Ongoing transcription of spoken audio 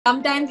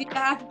Sometimes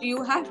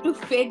you have to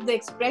fake the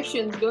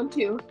expressions, don't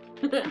you?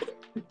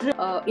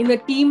 In a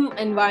team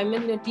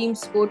environment, in a team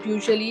sport,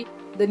 usually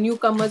the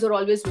newcomers are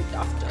always looked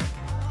after.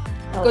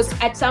 Because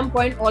at some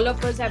point, all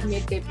of us have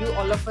made debut,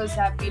 all of us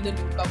have been a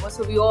newcomer,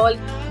 so we all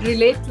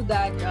relate to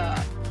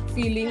that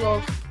feeling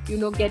of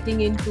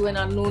getting into an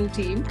unknown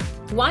team.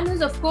 One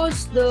is, of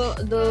course,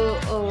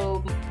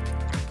 the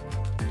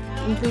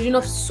inclusion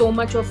of so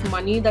much of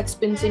money that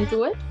spins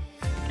into it,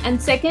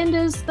 and second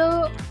is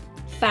the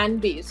fan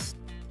base.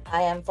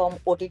 I am from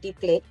OTT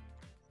Play.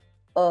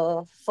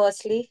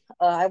 Firstly,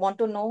 I want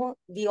to know,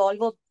 we all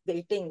were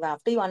waiting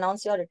after you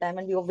announced your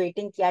retirement. We were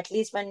waiting at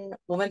least when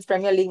Women's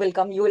Premier League will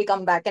come, you will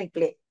come back and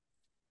play.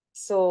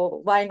 So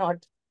why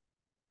not?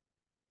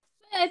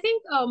 I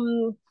think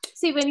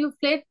see, when you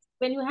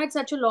had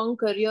such a long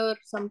career,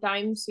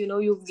 sometimes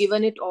you've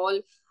given it all.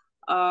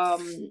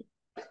 I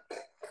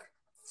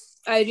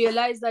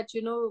realized that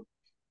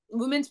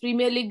Women's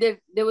Premier League,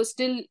 there was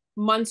still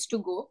months to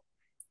go,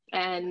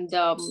 and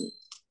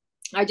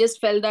I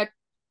just felt that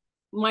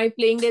my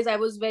playing days, I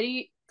was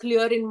very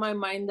clear in my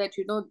mind that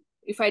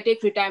if I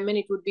take retirement,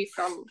 it would be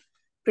from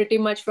pretty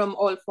much from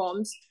all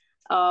forms.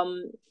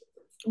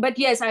 But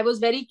yes, I was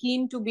very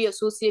keen to be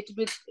associated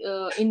with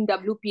in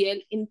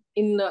WPL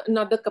in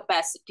another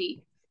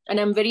capacity, and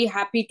I'm very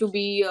happy to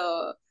be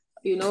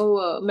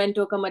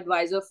mentor come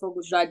advisor for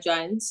Gujarat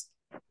Giants.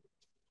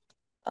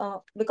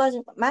 Because,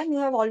 man, you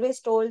have always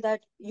told that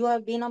you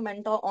have been a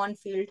mentor on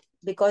field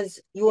because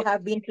you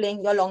have been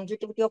playing, your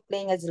longevity of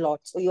playing has a lot.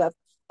 So you have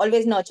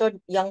always nurtured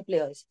young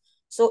players.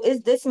 So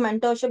is this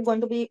mentorship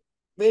going to be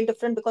way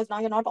different because now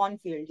you're not on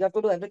field? You have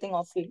to do everything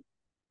off field.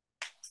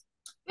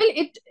 Well,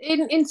 it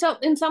in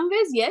some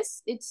ways,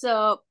 yes, it's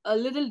a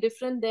little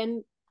different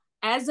than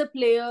as a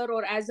player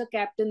or as a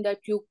captain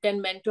that you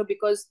can mentor,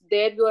 because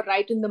there you are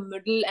right in the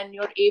middle and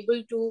you're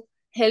able to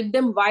help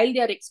them while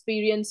they are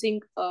experiencing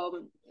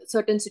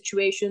certain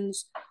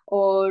situations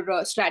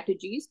or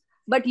strategies.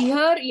 But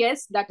here,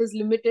 yes, that is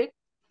limited.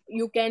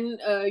 You can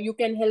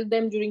help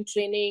them during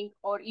training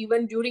or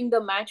even during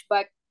the match,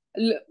 but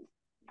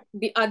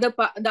the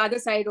other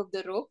side of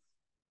the rope.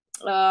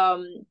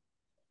 Um,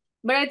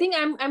 but I think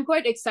I'm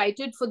quite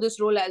excited for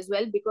this role as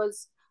well,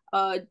 because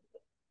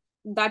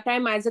that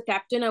time as a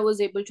captain I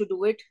was able to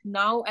do it.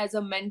 Now as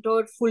a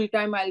mentor full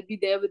time, I'll be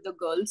there with the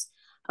girls,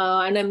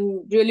 and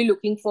I'm really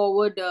looking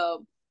forward,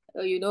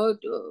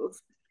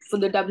 for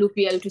the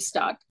WPL to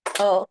start.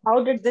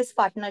 How did this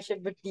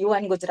partnership with you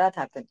and Gujarat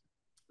happen?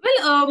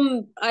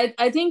 Well,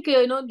 I think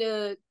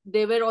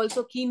they were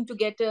also keen to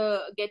get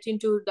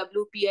into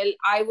WPL.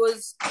 I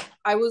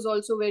was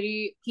also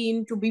very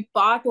keen to be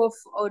part of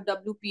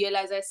WPL,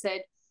 as I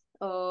said,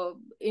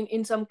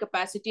 in some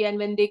capacity. And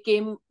when they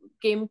came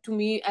to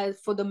me as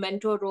for the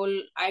mentor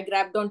role, I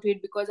grabbed onto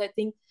it because I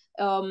think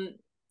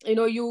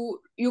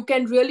you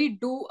can really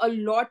do a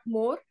lot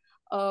more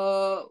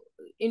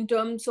in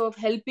terms of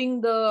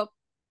helping the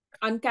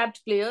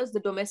uncapped players, the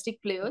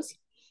domestic players,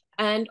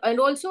 and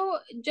also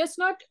just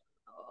not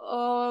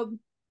uh,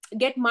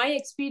 get my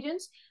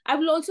experience. I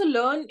will also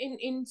learn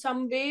in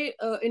some way,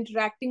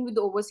 interacting with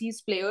the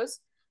overseas players,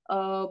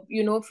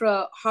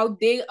 for how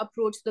they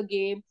approach the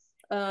game,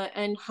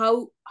 and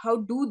how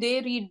do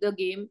they read the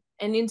game,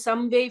 and in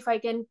some way if I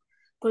can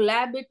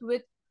collab it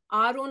with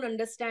our own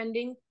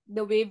understanding,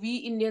 the way we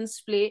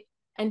Indians play,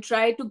 and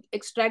try to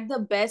extract the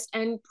best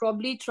and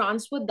probably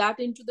transfer that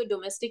into the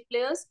domestic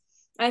players.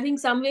 I think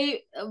some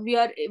way we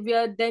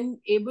are then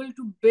able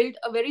to build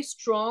a very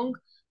strong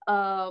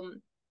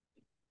um,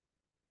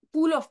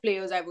 pool of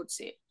players, I would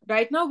say.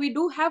 Right now we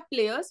do have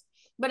players,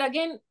 but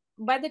again,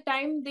 by the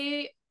time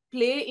they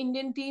play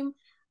Indian team,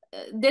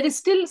 there is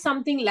still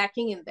something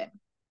lacking in them.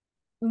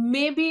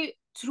 Maybe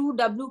through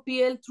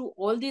WPL, through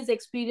all these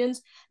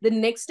experience, the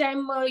next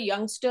time a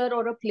youngster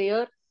or a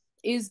player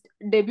is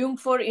debuting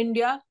for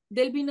India,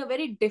 they'll be in a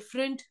very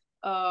different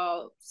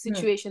Hmm.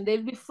 situation.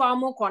 They'll be far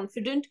more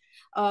confident,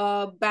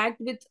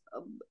 backed with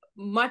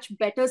much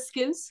better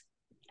skills,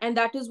 and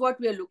that is what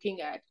we are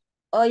looking at.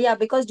 Yeah,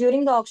 because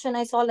during the auction,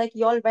 I saw like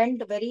y'all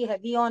went very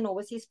heavy on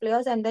overseas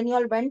players, and then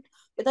y'all went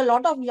with a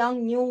lot of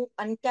young, new,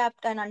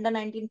 uncapped, and under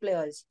 19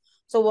 players.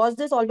 So was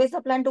this always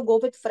the plan to go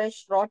with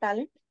fresh, raw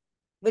talent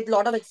with a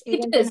lot of It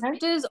experience in is. hand?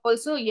 It is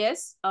also,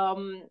 yes.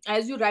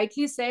 As you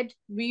rightly said,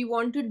 we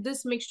wanted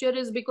this mixture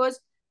is because,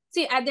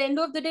 see, at the end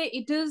of the day,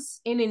 it is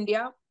in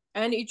India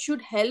and it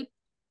should help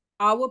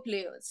our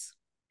players.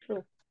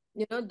 True.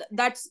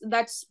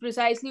 That's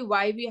precisely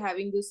why we're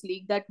having this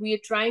league, that we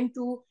are trying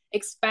to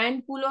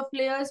expand pool of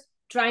players,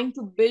 trying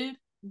to build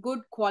good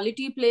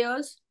quality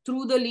players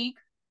through the league,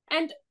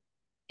 and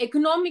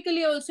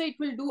economically also it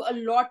will do a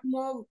lot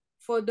more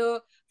for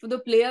the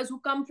players who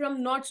come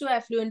from not so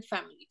affluent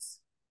families.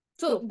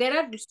 So True. there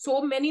are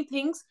so many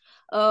things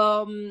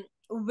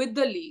with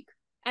the league,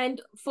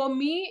 and for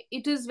me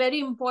it is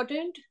very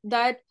important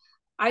that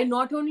I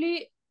not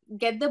only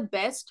get the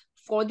best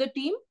for the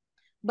team,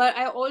 but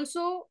I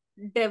also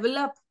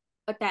develop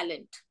a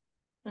talent,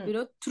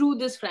 Hmm. through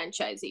this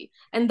franchisee.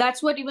 And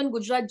that's what even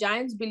Gujarat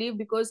Giants believe,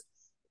 because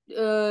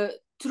uh,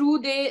 through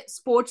their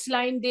sports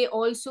line, they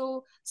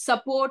also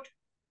support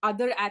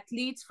other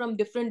athletes from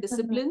different Mhm.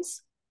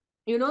 disciplines,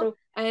 you know. True.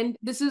 And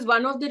this is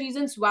one of the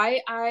reasons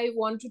why I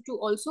wanted to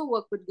also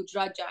work with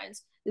Gujarat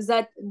Giants, is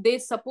that they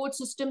support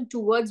system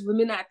towards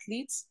women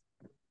athletes.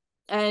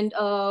 And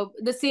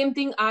the same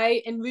thing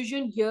I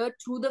envision here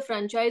through the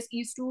franchise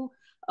is to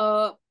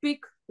pick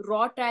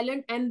raw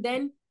talent and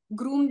then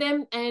groom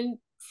them and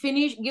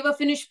give a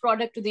finished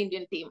product to the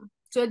Indian team.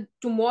 So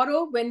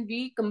tomorrow when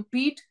we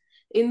compete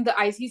in the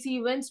ICC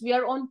events, we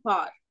are on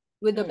par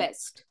with the Hmm.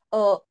 best.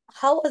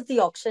 How was the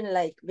auction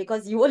like?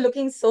 Because you were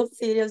looking so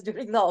serious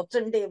during the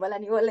auction table,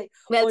 and you were like,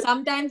 Well, "Oh,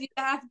 sometimes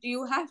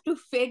you have to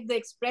fake the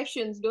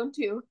expressions, don't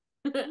you?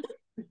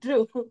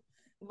 true."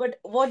 But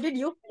what did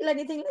you feel?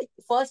 Anything like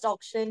first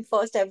auction,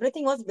 first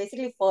everything was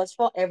basically first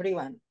for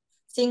everyone.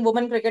 Seeing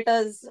women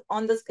cricketers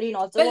on the screen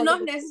also Well, was a not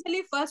bit.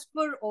 necessarily first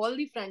for all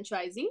the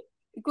franchisee.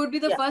 It could be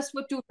the Yeah, first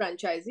for two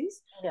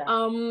franchisees. yeah.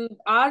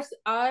 Our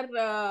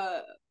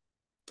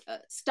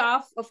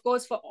staff, of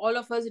course, for all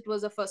of us, it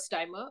was a first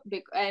timer.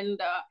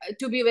 And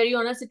to be very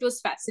honest, it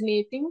was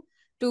fascinating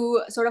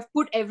to sort of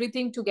put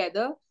everything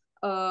together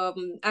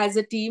as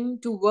a team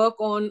to work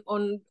on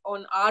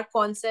our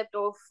concept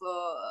of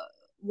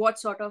what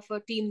sort of a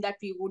team that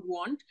we would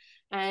want,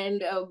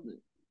 and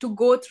to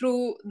go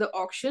through the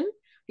auction.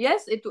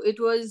 Yes, it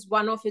was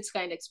one of its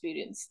kind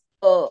experience.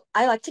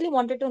 I actually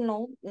wanted to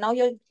know now.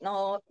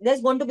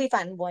 There's going to be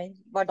fanboy,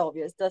 but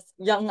obvious. The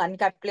young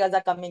uncapped players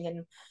are coming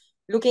in,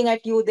 looking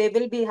at you. They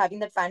will be having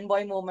that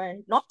fanboy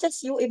moment. Not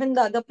just you, even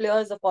the other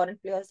players, the foreign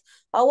players.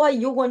 How are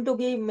you going to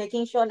be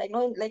making sure, like,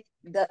 no, like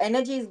the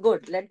energy is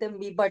good, let them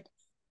be, but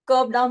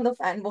curb down the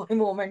fanboy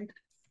moment.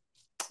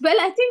 Well,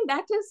 I think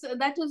that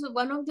is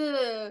one of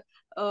the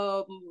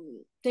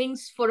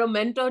things for a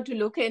mentor to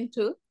look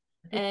into.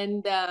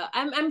 And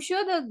I'm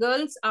sure the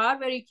girls are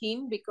very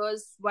keen,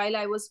 because while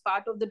I was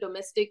part of the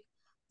domestic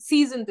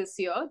season this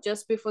year,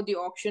 just before the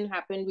auction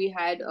happened, we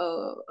had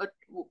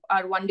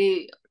our one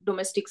day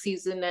domestic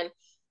season. And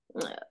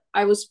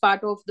I was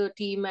part of the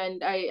team,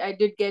 and I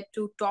did get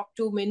to talk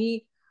to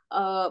many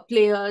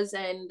players,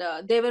 and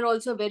they were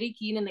also very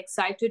keen and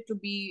excited to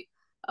be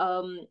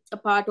a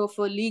part of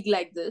a league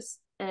like this.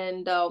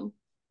 And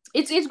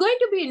it's going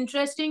to be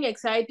interesting,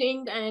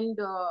 exciting, and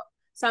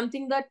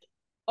something that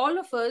all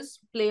of us,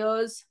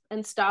 players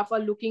and staff, are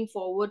looking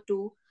forward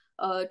to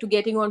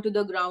getting onto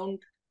the ground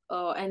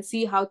and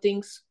see how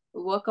things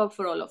work out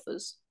for all of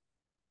us.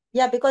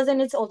 Yeah, because then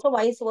it's also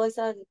vice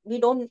versa. We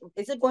don't,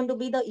 is it going to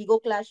be the ego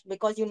clash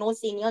because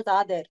seniors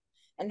are there,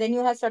 and then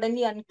you have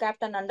suddenly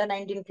uncapped and under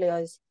 19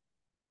 players?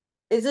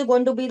 Is it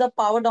going to be the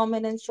power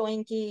dominance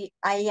showing ki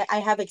I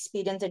have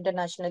experience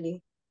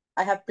internationally?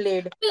 I have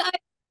played. Well,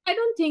 I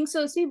don't think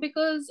so. See,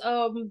 because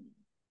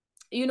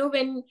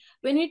when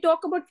we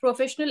talk about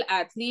professional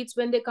athletes,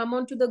 when they come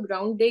onto the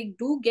ground, they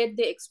do get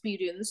the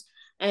experience.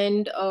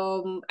 And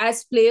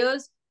as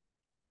players,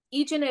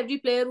 each and every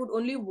player would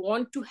only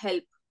want to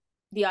help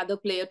the other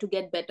player to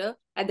get better.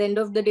 At the end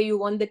of the day, you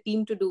want the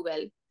team to do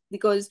well,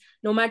 because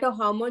no matter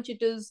how much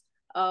it is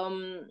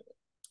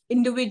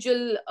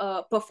individual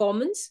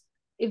performance,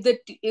 if the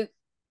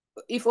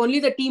if only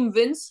the team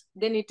wins,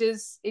 then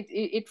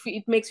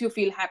it makes you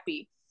feel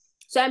happy.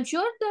 So I'm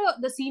sure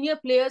the senior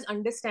players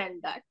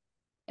understand that.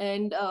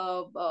 And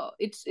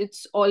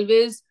it's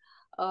always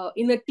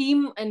in a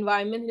team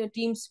environment, in a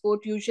team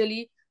sport,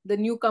 usually the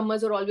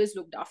newcomers are always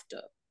looked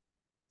after,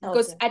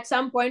 because Okay. at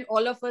some point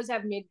all of us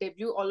have made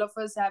debut, all of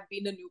us have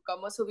been a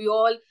newcomer, so we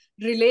all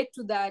relate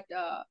to that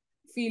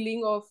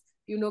feeling of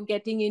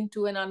getting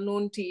into an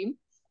unknown team.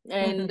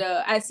 And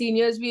as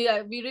seniors, we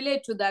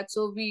relate to that,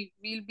 so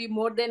we'll be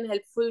more than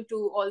helpful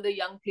to all the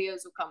young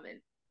players who come in.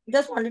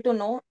 Just wanted to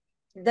know,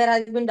 there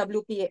has been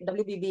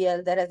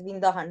WBBL, there has been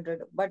the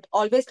 100, but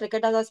always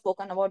cricketers have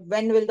spoken about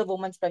when will the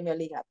Women's Premier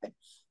League happen?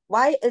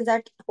 Why is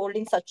that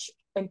holding such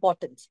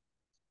importance?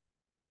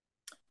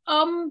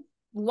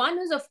 One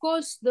is, of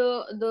course,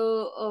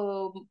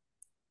 the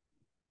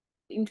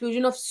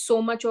inclusion of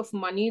so much of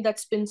money that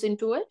spins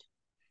into it.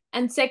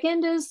 And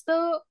second is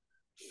the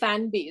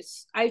fan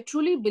base. I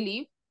truly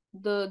believe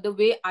the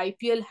way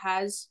IPL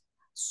has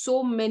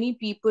so many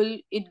people,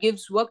 it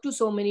gives work to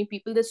so many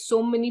people. There's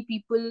so many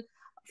people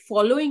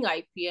following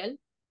IPL,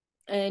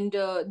 and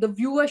the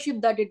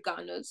viewership that it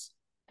garners.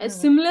 And Mhm.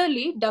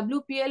 similarly,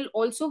 WPL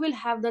also will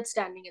have that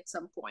standing at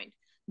some point.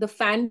 The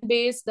fan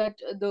base that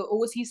the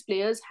overseas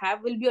players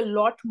have will be a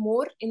lot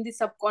more in the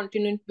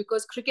subcontinent,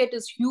 because cricket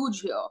is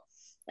huge here.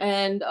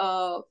 And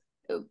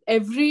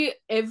every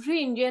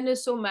Indian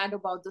is so mad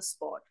about the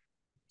sport.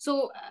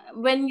 So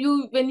when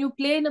you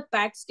play in a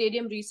packed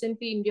stadium,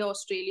 recently India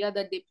Australia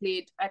that they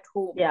played at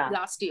home Yeah.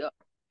 last year,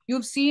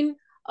 you've seen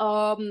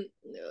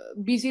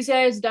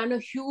BCCI has done a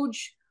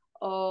huge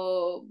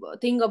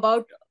thing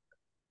about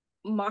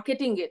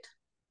marketing it.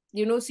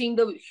 Seeing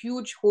the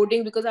huge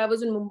hoarding, because I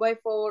was in Mumbai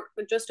for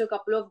just a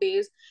couple of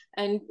days,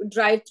 and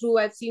drive through,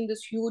 I've seen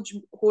this huge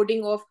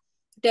hoarding of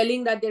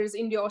telling that there is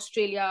India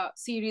Australia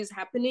series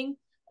happening.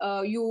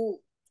 You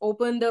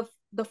open the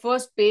the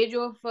first page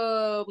of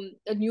a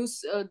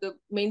news, the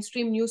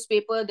mainstream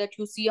newspaper, that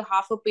you see a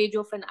half a page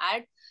of an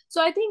ad.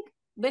 So I think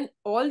when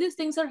all these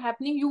things are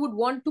happening, you would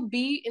want to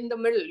be in the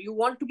middle, you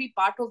want to be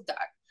part of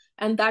that.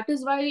 And that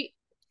is why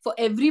for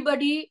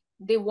everybody,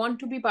 they want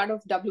to be part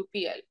of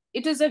WPL.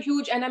 It is a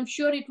huge, and I'm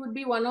sure it would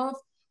be one of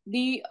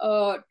the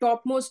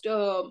topmost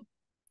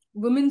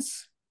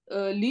women's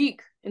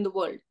league in the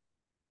world.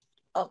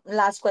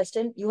 Last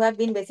question. You have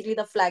been basically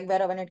the flag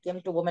bearer when it came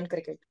to women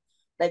cricket.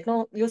 Like,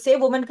 no, you say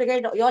women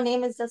cricket, your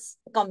name is just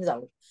comes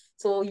out.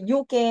 So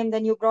you came,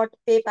 then you brought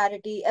pay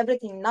parity,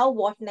 everything. Now,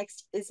 what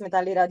next is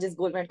Mithali Raj's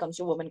goal when it comes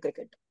to women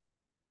cricket?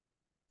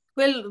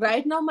 Well,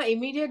 right now my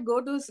immediate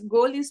goal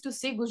is to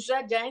see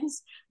Gujarat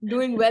Giants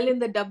doing well in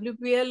the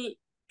WPL,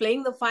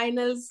 playing the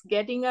finals,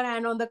 getting a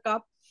hand on the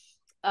cup.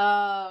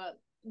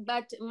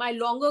 But my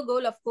longer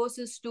goal, of course,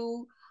 is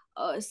to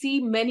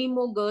see many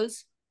more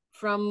girls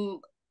from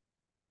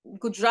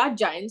Gujarat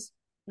Giants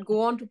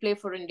go on to play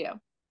for India.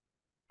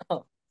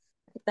 Oh,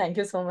 thank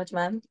you so much,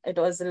 ma'am. It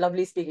was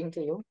lovely speaking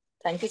to you.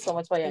 Thank you so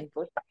much for your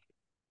input.